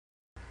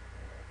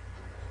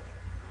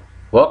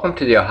Welcome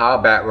to the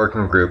Ohio Bat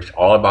Working Group's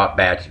All About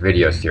Bats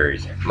video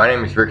series. My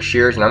name is Rick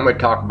Shears and I'm going to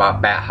talk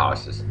about bat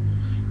houses.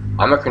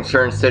 I'm a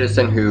concerned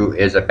citizen who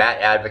is a bat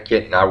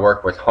advocate, and I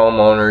work with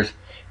homeowners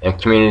and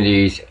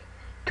communities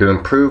to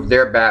improve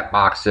their bat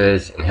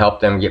boxes and help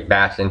them get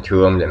bats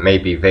into them that may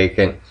be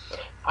vacant.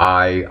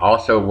 I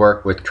also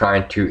work with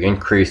trying to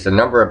increase the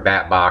number of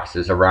bat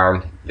boxes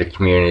around the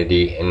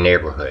community and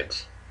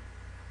neighborhoods.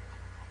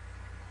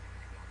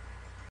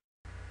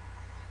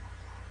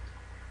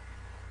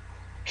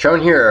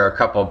 Shown here are a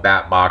couple of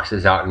bat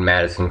boxes out in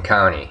Madison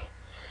County.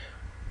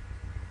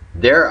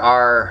 There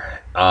are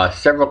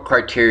several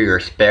criteria or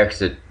specs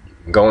that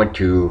go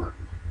into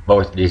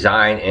both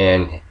design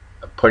and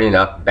putting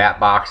up bat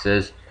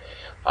boxes.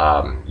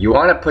 You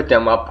want to put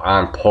them up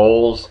on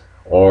poles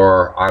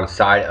or on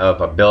side of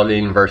a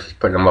building versus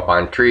putting them up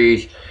on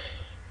trees.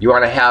 You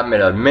want to have them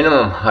at a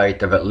minimum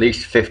height of at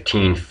least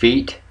 15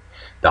 feet.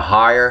 The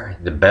higher,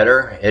 the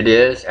better it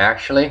is,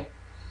 actually.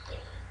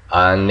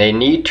 And they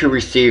need to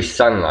receive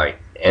sunlight,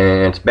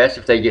 and it's best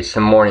if they get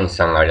some morning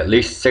sunlight, at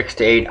least 6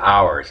 to 8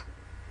 hours.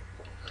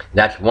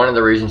 That's one of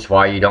the reasons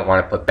why you don't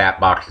want to put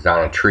bat boxes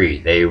on a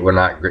tree. They will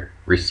not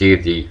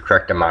receive the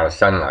correct amount of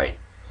sunlight.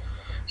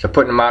 So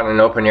putting them out in an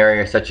open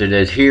area such as it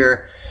is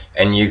here,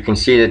 and you can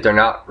see that they're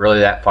not really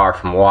that far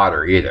from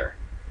water either.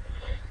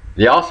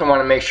 You also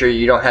want to make sure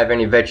you don't have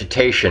any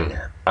vegetation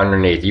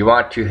underneath. You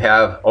want to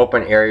have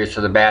open areas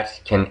so the bats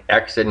can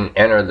exit and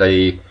enter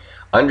the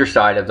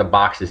underside of the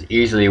boxes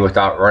easily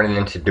without running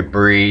into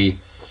debris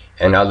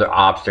and other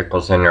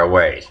obstacles in their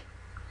ways.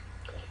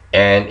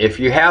 And if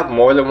you have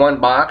more than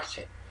one box,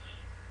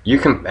 you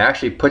can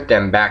actually put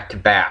them back to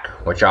back,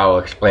 which I will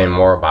explain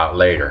more about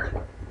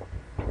later.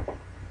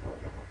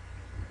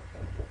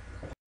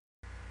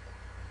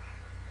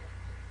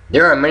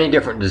 There are many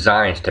different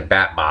designs to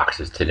bat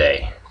boxes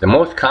today. The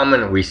most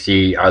common we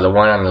see are the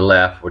one on the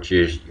left, which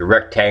is your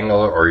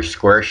rectangular or your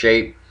square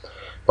shape.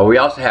 But we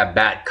also have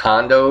bat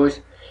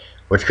condos,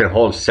 which can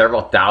hold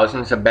several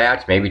thousands of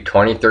bats, maybe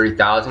 20,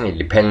 30,000,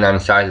 depending on the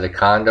size of the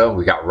condo.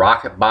 We got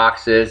rocket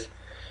boxes.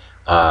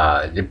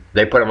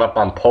 They put them up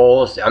on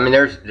poles. I mean,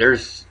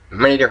 there's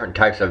many different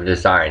types of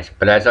designs.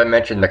 But as I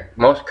mentioned, the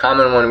most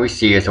common one we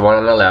see is the one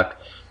on the left,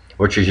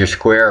 which is your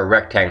square or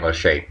rectangle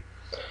shape.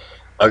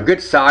 A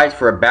good size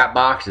for a bat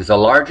box is the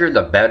larger,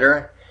 the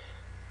better.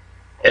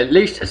 At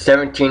least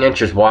 17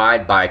 inches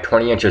wide by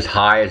 20 inches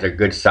high is a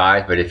good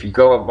size. But if you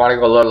want to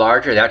go a little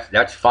larger,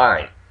 that's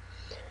fine.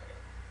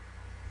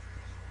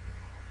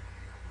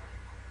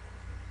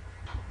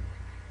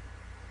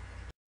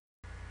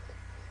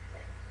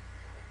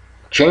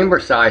 Chamber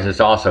size is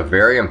also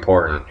very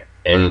important,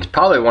 and it's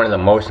probably one of the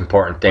most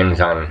important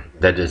things on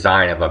the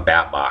design of a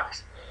bat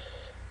box.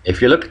 If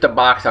you look at the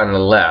box on the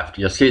left,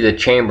 you'll see the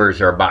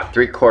chambers are about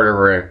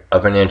 3/4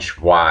 of an inch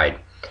wide.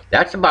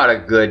 That's about a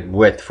good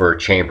width for a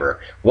chamber.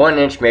 1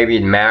 inch maybe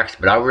the max,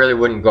 but I really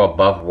wouldn't go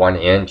above 1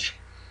 inch.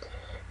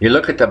 You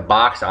look at the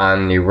box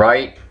on the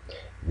right,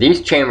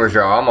 these chambers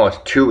are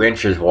almost 2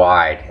 inches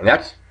wide, and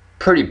that's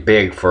pretty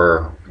big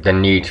for the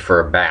needs for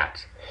a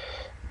bat.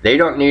 They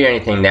don't need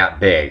anything that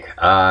big,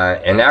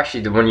 and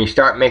actually when you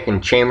start making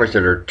chambers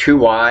that are too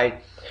wide,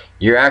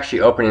 you're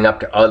actually opening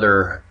up to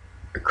other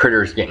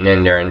critters getting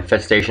in there,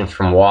 infestations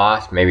from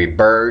wasps, maybe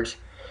birds.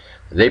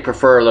 They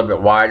prefer a little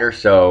bit wider,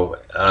 so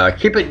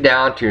keep it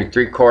down to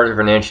 3/4 of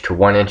an inch to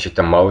 1 inch at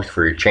the most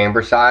for your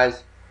chamber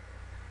size.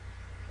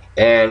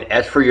 And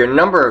as for your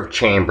number of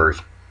chambers,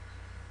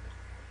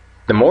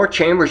 the more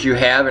chambers you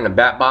have in a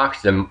bat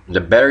box, the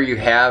better you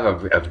have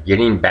of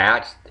getting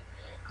bats.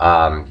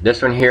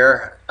 This one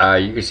here,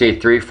 you can see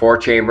 3, 4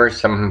 chambers,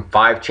 some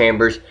 5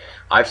 chambers.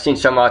 I've seen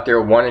some out there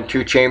 1 and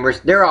 2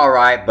 chambers. They're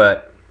alright,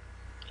 but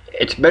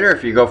it's better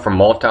if you go for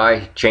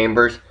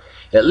multi-chambers,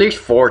 at least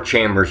 4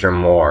 chambers or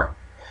more.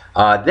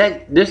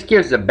 This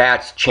gives the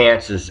bats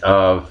chances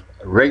of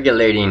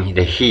regulating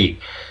the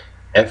heat.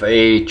 If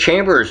a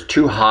chamber is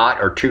too hot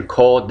or too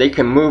cold, they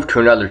can move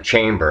to another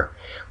chamber,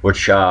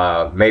 which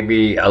may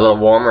be a little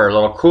warmer or a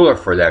little cooler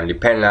for them,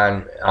 depending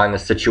on the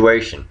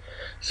situation.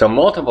 So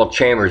multiple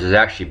chambers is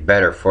actually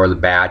better for the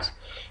bats,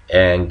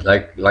 and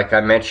like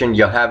I mentioned,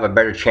 you'll have a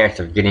better chance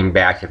of getting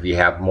bats if you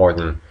have more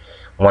than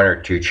 1 or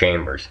 2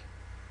 chambers.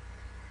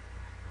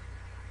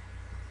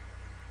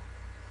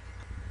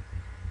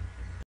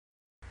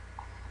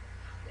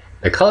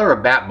 The color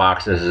of bat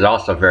boxes is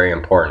also very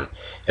important.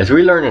 As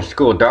we learned in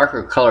school,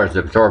 darker colors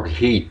absorb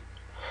heat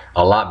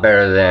a lot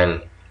better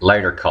than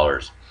lighter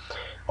colors.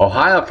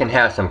 Ohio can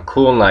have some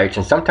cool nights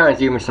and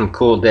sometimes even some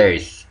cool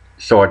days,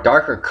 so a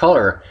darker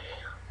color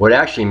would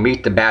actually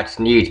meet the bats'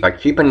 needs by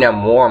keeping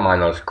them warm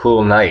on those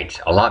cool nights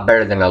a lot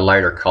better than a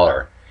lighter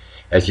color,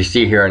 as you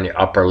see here in the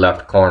upper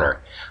left corner.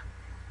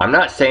 I'm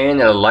not saying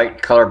that a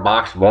light color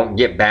box won't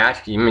get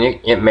bats.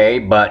 It may,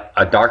 but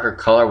a darker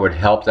color would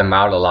help them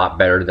out a lot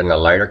better than a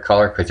lighter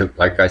color, because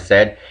like I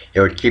said, it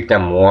would keep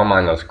them warm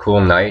on those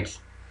cool nights.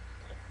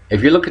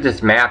 If you look at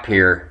this map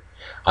here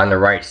on the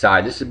right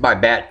side, this is by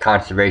Bat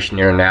Conservation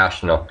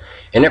International,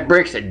 and it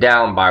breaks it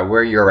down by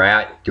where you're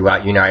at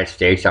throughout the United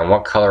States on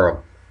what color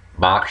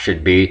box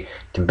should be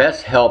to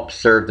best help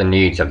serve the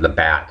needs of the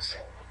bats.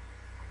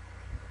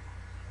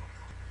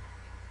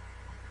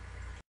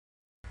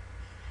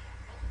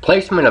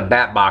 Placement of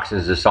bat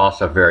boxes is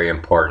also very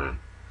important.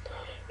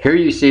 Here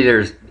you see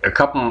there's a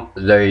couple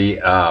of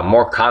the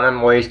more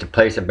common ways to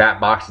place a bat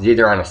box is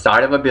either on the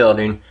side of a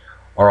building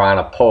or on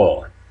a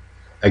pole.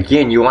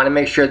 Again, you want to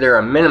make sure they're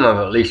a minimum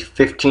of at least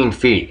 15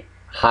 feet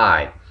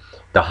high.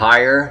 The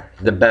higher,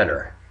 the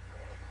better.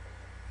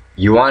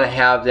 You want to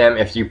have them,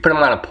 if you put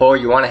them on a pole,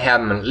 you want to have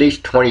them at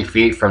least 20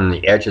 feet from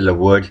the edge of the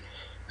woods.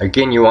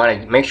 Again, you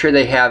want to make sure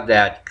they have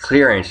that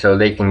clearing so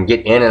they can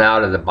get in and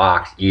out of the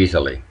box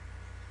easily.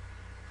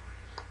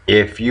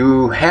 If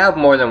you have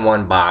more than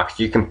one box,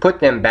 you can put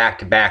them back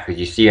to back as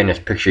you see in this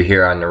picture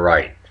here on the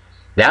right.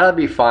 That'll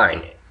be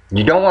fine.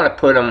 You don't want to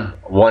put them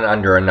one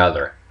under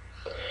another.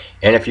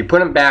 And if you put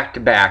them back to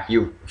back,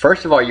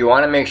 first of all, you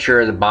want to make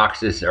sure the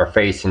boxes are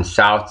facing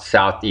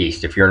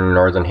south-southeast if you're in the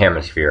northern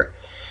hemisphere.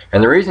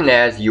 And the reason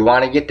is you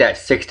want to get that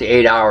 6 to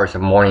 8 hours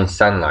of morning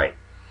sunlight.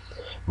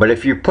 But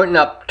if you're putting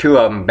up two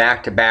of them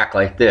back to back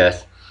like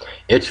this,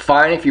 it's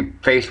fine if you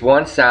face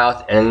one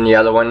south and the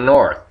other one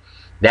north.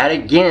 That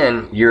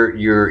again,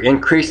 you're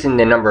increasing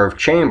the number of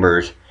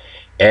chambers,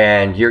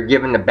 and you're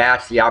giving the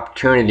bats the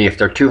opportunity. If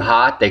they're too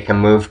hot, they can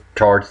move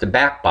towards the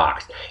back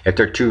box. If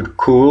they're too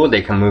cool,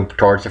 they can move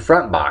towards the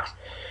front box.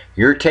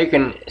 You're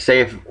taking,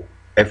 say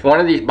if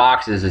one of these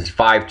boxes is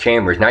 5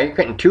 chambers, now you're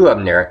putting 2 of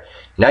them there.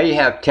 Now you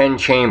have 10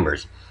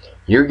 chambers.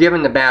 You're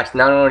giving the bats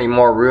not only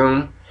more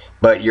room,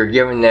 but you're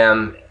giving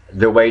them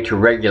the way to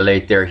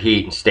regulate their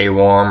heat and stay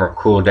warm or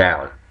cool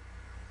down.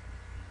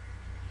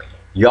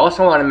 You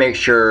also want to make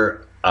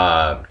sure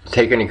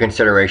take into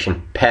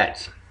consideration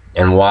pets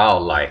and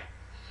wildlife.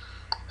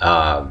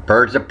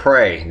 Birds of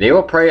prey, they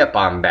will prey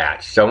upon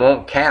bats. So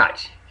won't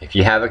cats if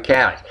you have a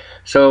cat.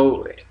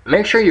 So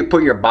make sure you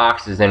put your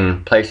boxes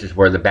in places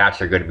where the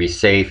bats are going to be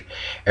safe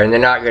and they're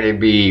not going to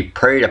be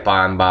preyed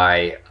upon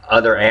by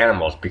other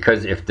animals,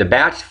 because if the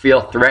bats feel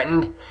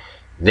threatened,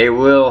 they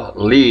will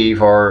leave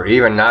or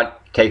even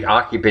not take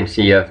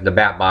occupancy of the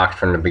bat box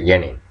from the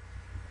beginning.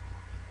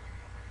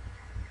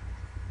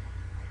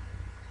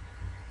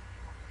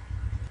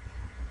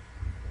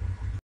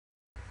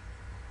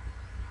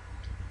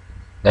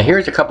 Now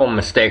here's a couple of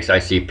mistakes I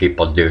see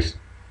people do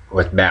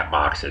with bat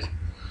boxes.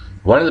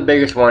 One of the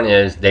biggest one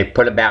is they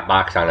put a bat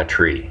box on a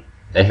tree.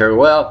 They hear,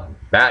 well,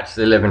 bats,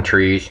 they live in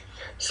trees.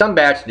 Some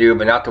bats do,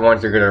 but not the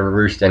ones that are going to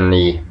roost in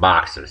the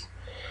boxes.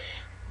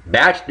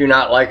 Bats do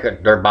not like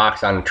their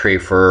box on a tree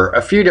for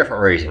a few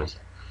different reasons.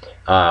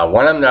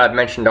 One of them that I've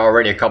mentioned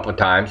already a couple of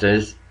times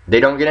is they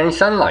don't get any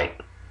sunlight.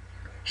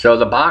 So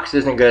the box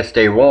isn't going to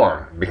stay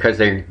warm because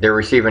they're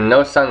receiving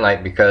no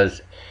sunlight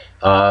because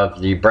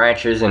of the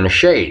branches and the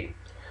shade.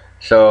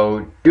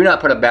 So do not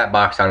put a bat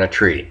box on a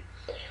tree.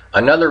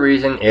 Another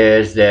reason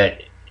is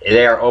that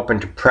they are open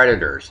to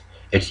predators.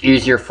 It's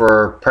easier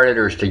for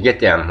predators to get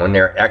them when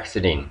they're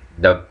exiting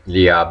the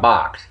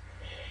box.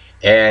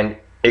 And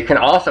it can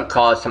also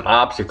cause some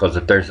obstacles.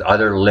 If there's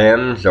other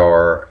limbs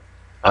or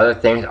other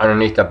things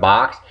underneath the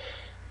box,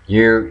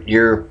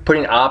 you're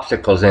putting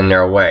obstacles in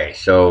their way.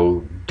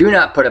 So do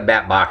not put a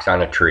bat box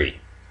on a tree.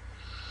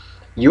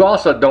 You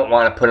also don't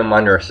want to put them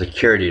under a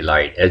security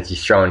light, as is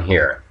shown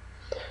here.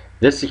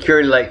 This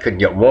security light could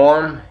get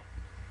warm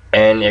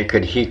and it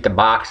could heat the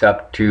box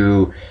up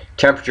to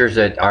temperatures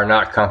that are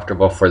not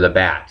comfortable for the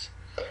bats.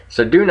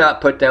 So do not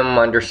put them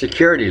under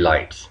security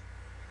lights.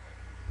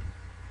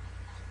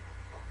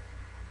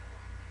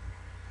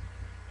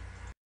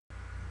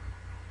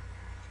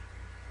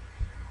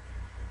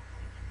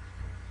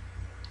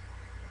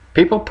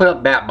 People put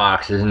up bat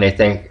boxes and they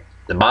think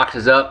the box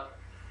is up,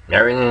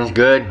 everything's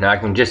good, now I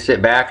can just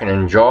sit back and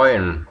enjoy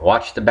and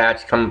watch the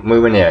bats come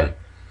moving in.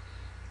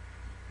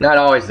 Not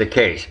always the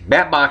case.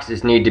 Bat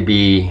boxes need to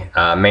be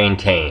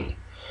maintained.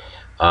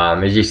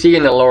 As you see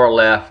in the lower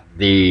left,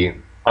 the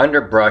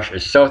underbrush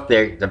is so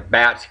thick the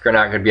bats are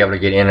not going to be able to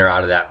get in or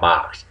out of that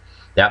box.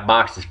 That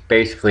box is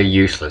basically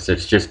useless.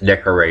 It's just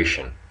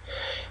decoration.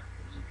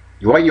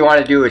 What you want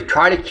to do is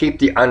try to keep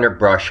the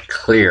underbrush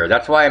clear.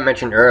 That's why I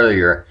mentioned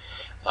earlier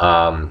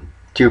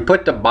to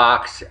put the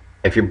box,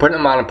 if you're putting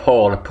them on a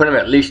pole, to put them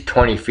at least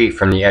 20 feet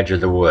from the edge of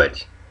the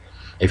woods.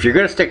 If you're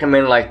going to stick them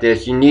in like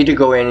this, you need to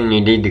go in and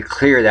you need to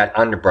clear that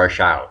underbrush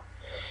out.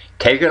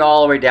 Take it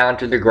all the way down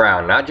to the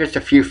ground, not just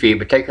a few feet,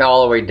 but take it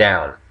all the way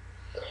down.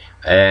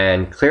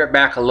 And clear it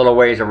back a little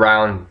ways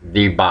around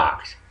the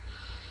box.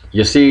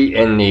 You'll see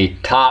in the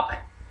top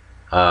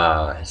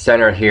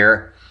center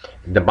here,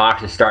 the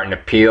box is starting to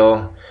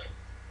peel.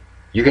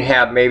 You can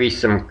have maybe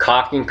some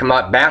caulking come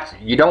out. Bats,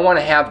 you don't want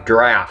to have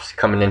drafts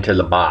coming into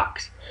the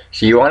box.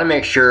 So you want to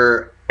make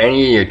sure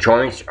any of your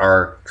joints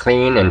are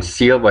clean and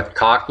sealed with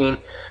caulking.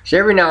 So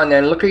every now and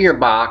then look at your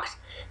box,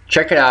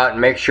 check it out and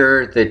make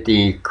sure that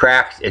the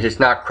cracks, if it's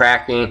not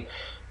cracking,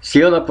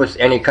 seal up with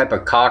any type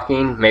of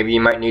caulking. Maybe you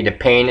might need to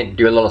paint it,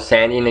 do a little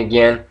sanding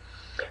again.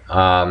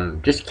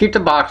 Just keep the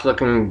box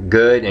looking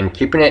good and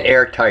keeping it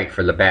airtight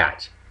for the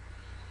bats.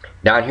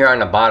 Down here on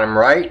the bottom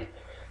right,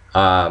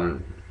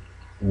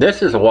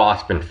 This is a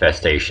wasp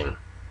infestation.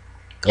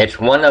 It's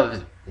one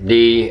of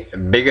the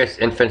biggest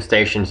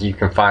infestations you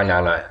can find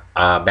on a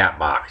bat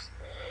box.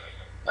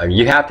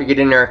 You have to get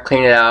in there and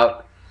clean it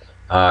out.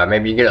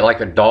 Maybe you get it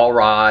like a dull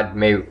rod,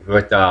 maybe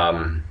with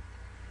some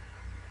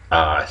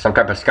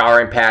type of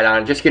scouring pad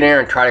on. Just get in there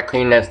and try to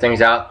clean those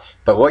things out.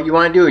 But what you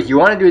want to do is you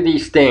want to do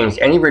these things,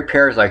 any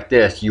repairs like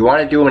this, you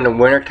want to do them in the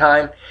winter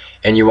time,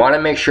 and you want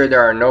to make sure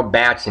there are no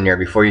bats in there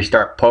before you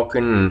start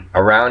poking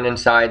around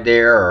inside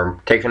there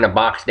or taking the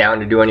box down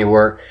to do any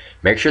work.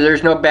 Make sure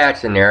there's no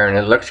bats in there and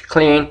it looks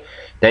clean.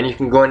 Then you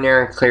can go in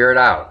there and clear it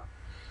out.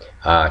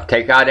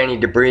 Take out any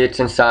debris that's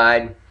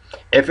inside.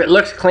 If it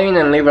looks clean,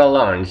 then leave it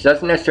alone. It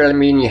doesn't necessarily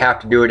mean you have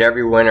to do it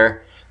every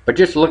winter, but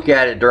just look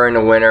at it during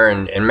the winter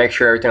and make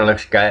sure everything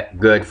looks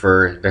good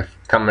for the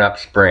coming up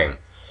spring.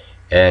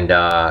 And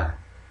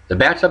the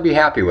bats will be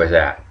happy with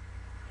that.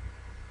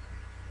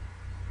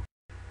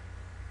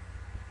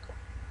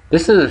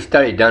 This is a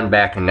study done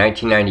back in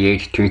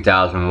 1998 to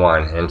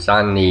 2001, and it's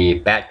on the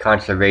Bat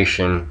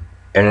Conservation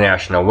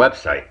International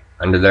website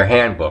under their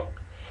handbook.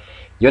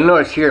 You'll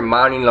notice here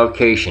mounting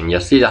location. You'll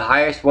see the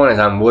highest one is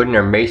on wooden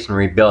or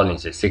masonry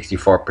buildings at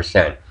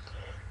 64%.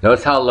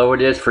 Notice how low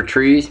it is for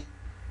trees?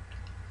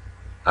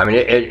 I mean,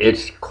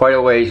 it's quite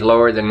a ways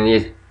lower than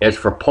it is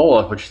for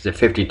poles, which is at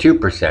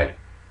 52%.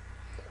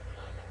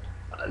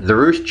 The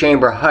roost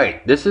chamber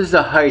height. This is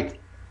the height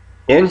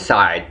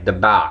inside the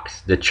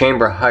box, the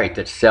chamber height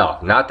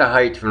itself, not the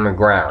height from the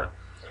ground.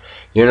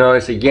 You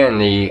notice again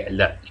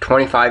the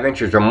 25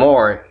 inches or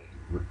more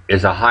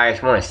is the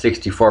highest one at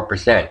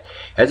 64%.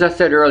 As I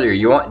said earlier,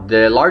 you want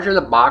the larger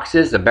the box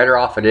is, the better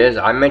off it is.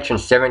 I mentioned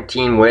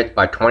 17 width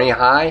by 20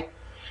 high.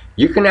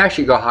 You can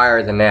actually go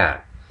higher than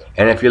that.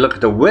 And if you look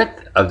at the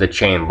width of the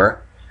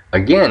chamber,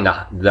 again,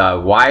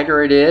 the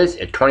wider it is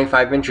at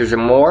 25 inches or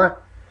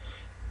more,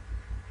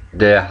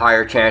 the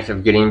higher chance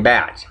of getting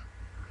bats.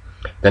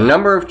 The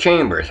number of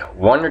chambers,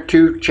 1 or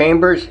 2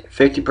 chambers,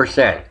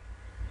 50%.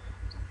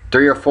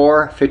 3 or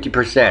 4,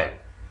 50%.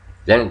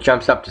 Then it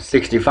jumps up to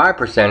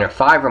 65% at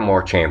 5 or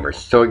more chambers.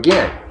 So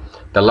again,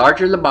 the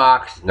larger the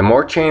box, the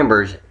more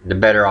chambers, the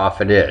better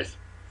off it is.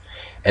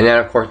 And then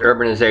of course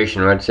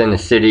urbanization, when it's in the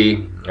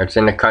city or it's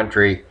in the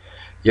country,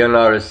 you'll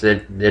notice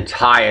that it's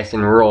highest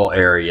in rural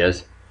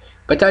areas.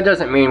 But that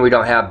doesn't mean we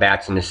don't have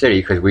bats in the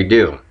city, because we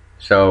do.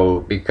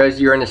 So because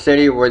you're in the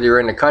city, whether you're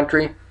in the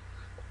country,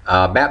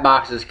 bat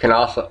boxes can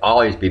also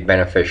always be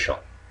beneficial.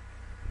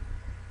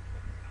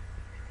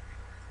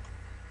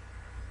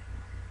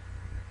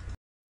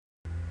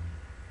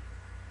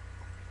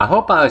 I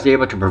hope I was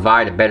able to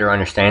provide a better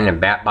understanding of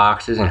bat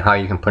boxes and how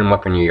you can put them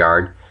up in your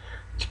yard.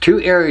 The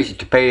 2 areas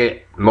to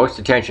pay most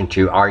attention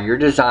to are your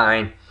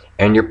design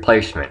and your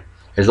placement.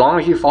 As long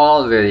as you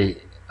follow the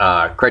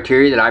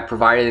criteria that I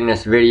provided in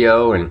this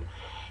video,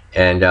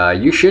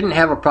 and you shouldn't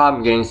have a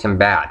problem getting some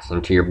bats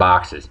into your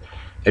boxes.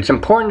 It's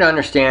important to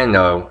understand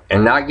though,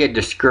 and not get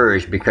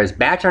discouraged, because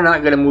bats are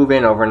not going to move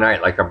in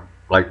overnight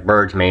like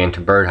birds may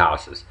into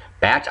birdhouses.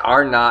 Bats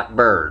are not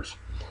birds.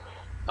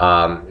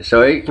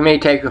 So it may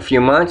take a few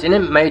months, and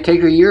it may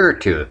take a year or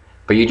 2,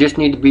 but you just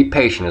need to be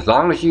patient. As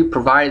long as you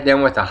provided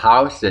them with a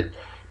house that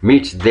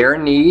meets their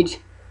needs,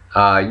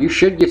 you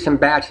should get some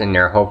bats in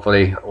there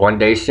hopefully one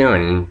day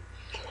soon.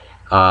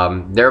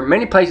 There are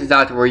many places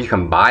out there where you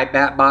can buy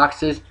bat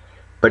boxes,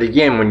 but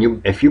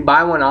again, if you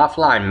buy one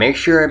offline, make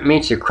sure it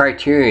meets the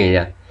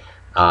criteria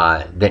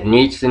that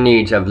meets the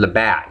needs of the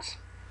bats.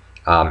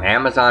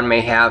 Amazon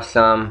may have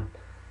some,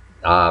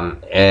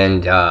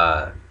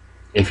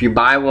 if you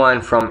buy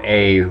one from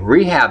a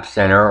rehab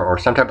center or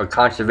some type of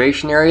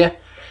conservation area,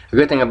 the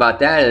good thing about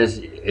that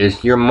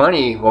is your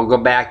money will go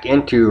back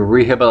into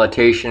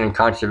rehabilitation and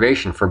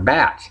conservation for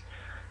bats.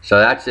 So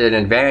that's an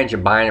advantage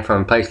of buying it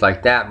from a place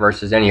like that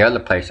versus any other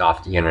place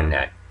off the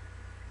internet.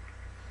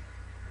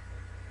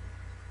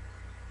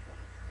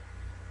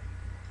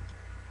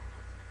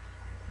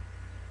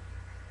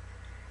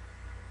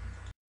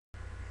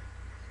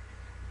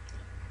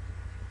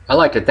 I'd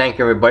like to thank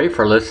everybody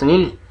for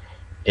listening.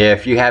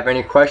 If you have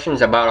any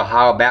questions about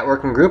how a bat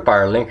working group,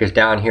 our link is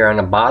down here on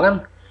the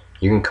bottom.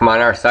 You can come on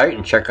our site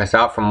and check us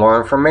out for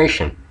more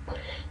information.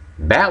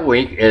 Bat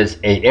Week is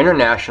an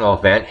international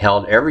event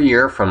held every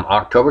year from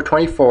October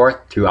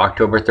 24th to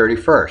October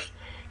 31st.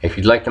 If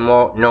you'd like to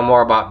know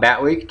more about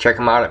Bat Week, check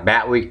them out at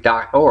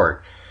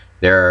batweek.org.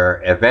 There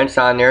are events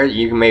on there that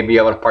you may be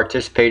able to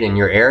participate in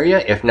your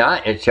area. If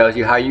not, it tells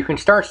you how you can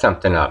start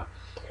something up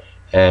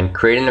and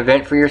create an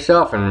event for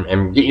yourself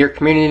and get your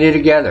community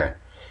together.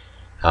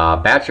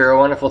 Bats are a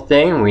wonderful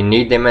thing. We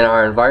need them in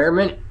our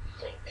environment,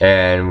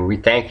 and we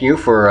thank you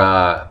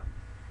for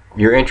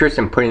your interest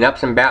in putting up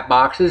some bat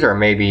boxes, or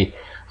maybe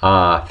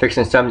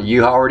fixing some that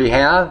you already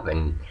have,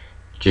 and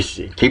just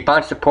keep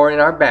on supporting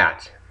our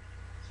bats.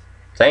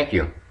 Thank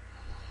you.